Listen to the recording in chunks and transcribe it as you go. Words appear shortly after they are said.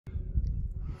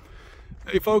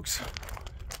Hey folks,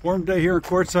 warm day here in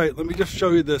Quartzsite. Let me just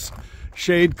show you this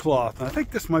shade cloth. I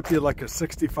think this might be like a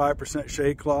 65%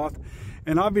 shade cloth,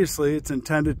 and obviously it's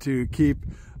intended to keep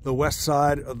the west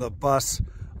side of the bus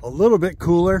a little bit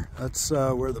cooler. That's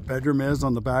where the bedroom is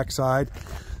on the back side.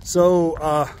 So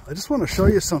I just want to show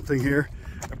you something here.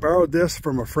 I borrowed this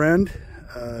from a friend,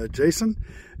 Jason.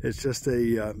 It's just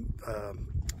a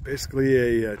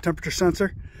basically a temperature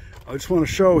sensor. I just want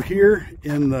to show here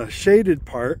in the shaded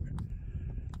part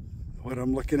what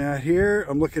I'm looking at here.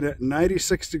 I'm looking at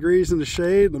 96 degrees in the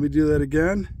shade. Let me do that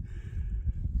again.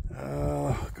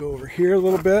 Go over here a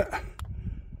little bit.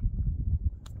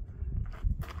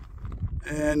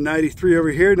 And 93 over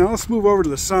here. Now let's move over to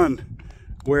the sun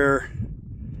where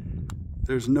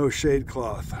there's no shade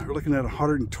cloth. We're looking at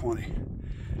 120.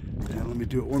 And let me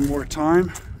do it one more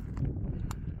time.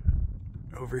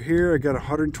 Over here I got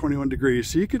 121 degrees.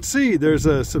 So you can see there's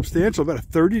a substantial, about a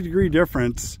 30-degree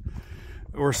difference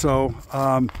or so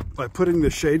by putting the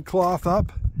shade cloth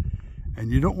up,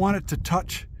 and you don't want it to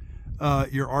touch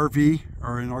your RV,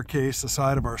 or in our case the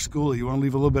side of our Skoolie. You want to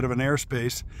leave a little bit of an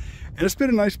airspace. And it's been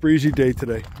a nice breezy day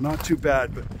today, not too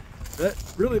bad, but that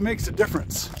really makes a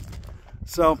difference.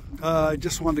 So I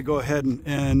just wanted to go ahead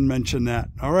and mention that.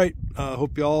 All right,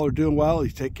 hope you all are doing well.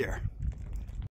 You take care.